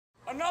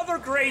Another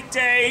great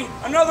day,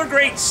 another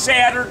great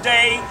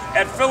Saturday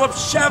at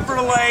Phillips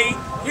Chevrolet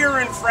here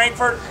in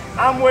Frankfort.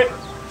 I'm with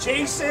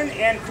Jason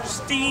and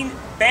Christine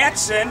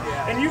Batson,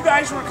 and you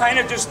guys were kind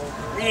of just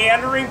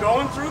meandering,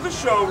 going through the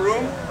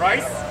showroom,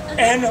 right?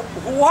 And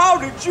wow,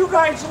 did you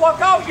guys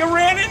luck out? You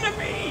ran into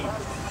me.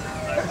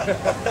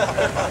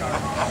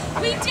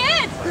 We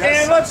did.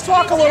 And let's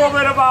talk a little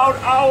bit about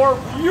our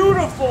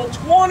beautiful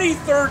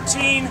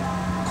 2013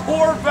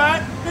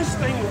 Corvette. This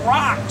thing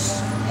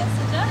rocks. Yes,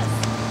 it does.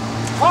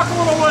 Talk a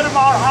little bit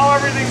about how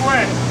everything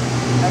went.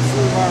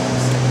 Absolutely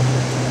marvelous.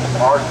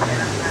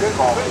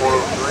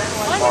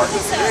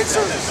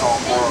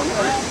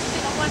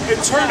 It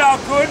turned out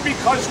good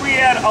because we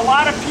had a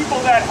lot of people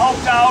that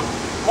helped out.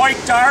 Mike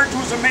Darge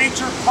was a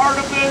major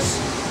part of this.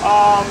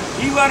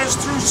 He led us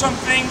through some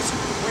things.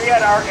 We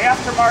had our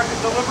aftermarket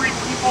delivery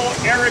people,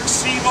 Eric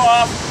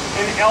Seeloff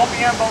and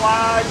Albion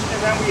Balaj, and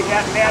then we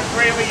had Matt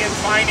Braley in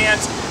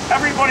finance.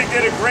 Everybody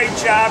did a great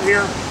job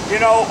here. You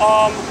know,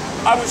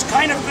 I was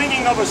kind of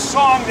thinking of a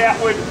song that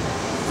would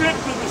fit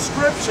the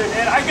description,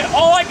 and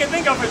all I can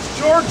think of is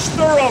George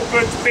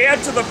Thorogood's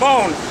 "Bad to the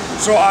Bone."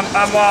 So I'm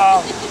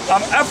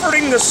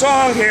efforting the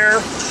song here.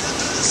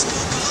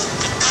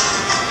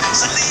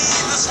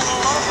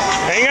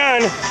 Hang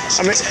on.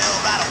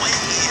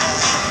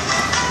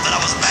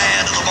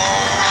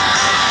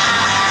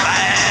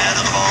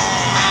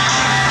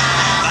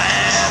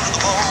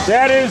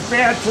 That is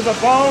bad to the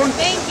bone.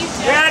 Thank you,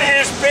 Jeff. That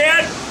is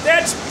bad.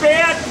 That's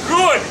bad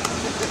good.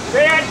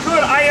 Bad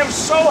good. I am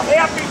so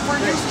happy for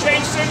you,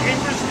 Jason and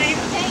Christine.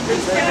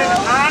 It's been an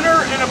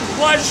honor and a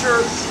pleasure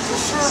to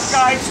serve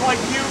guys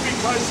like you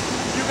because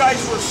you guys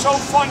were so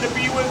fun to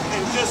be with,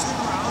 and just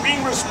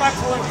being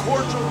respectful and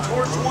cordial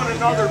towards one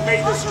another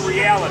made this a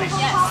reality.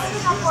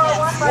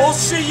 Yes. We'll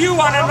see you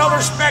on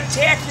another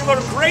spectacular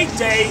great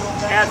day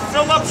at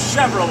Phillips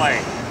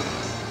Chevrolet.